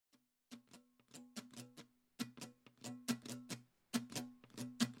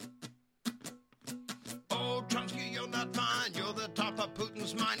not fine. You're the top of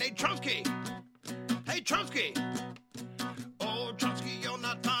Putin's mind. Hey, Trumpsky. Hey, Trumpsky. Oh, Trumpsky, you're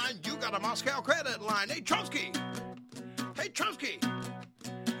not fine. You got a Moscow credit line. Hey, Trumpsky. Hey, Trumpsky.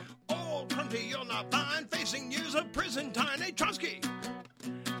 Oh, Trumpsky, you're not fine. Facing years of prison time. Hey, Trumpsky.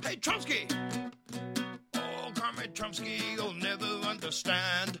 Hey, Trumpsky. Oh, Comrade Trumpsky, you'll never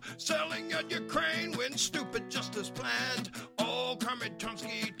understand. Selling out Ukraine when stupid just as planned. Oh, Comrade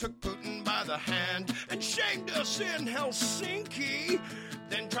Trumpsky took Putin by the hand and shamed us in Helsinki.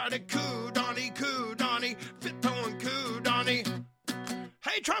 Then tried to coup Donnie, fit-toe and coup Donnie.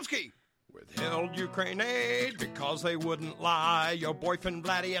 Hey, Trumpsky! Withheld Ukraine aid because they wouldn't lie. Your boyfriend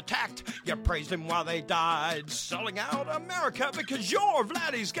Vladdy attacked, you praised him while they died. Selling out America because you're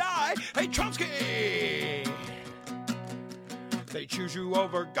Vladdy's guy. Hey, Trumpsky! They choose you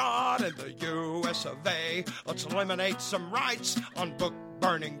over God and the US of A. Let's eliminate some rights on book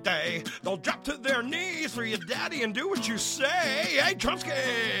burning day. They'll drop to their knees for your daddy and do what you say. Hey, Trumpsky!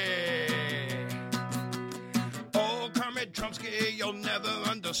 Oh, Comrade Trumpsky, you'll never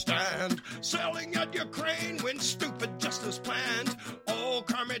understand. Selling out Ukraine when stupid just as planned. Oh,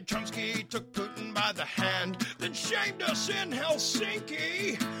 Comrade Trumpsky took Putin by the hand, then shamed us in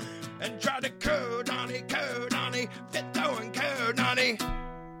Helsinki. And tried to coup Donnie, fit-toe and coup Donnie.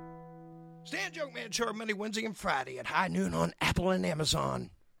 Stan Joke Man Show Monday, Wednesday, and Friday at high noon on Apple and Amazon.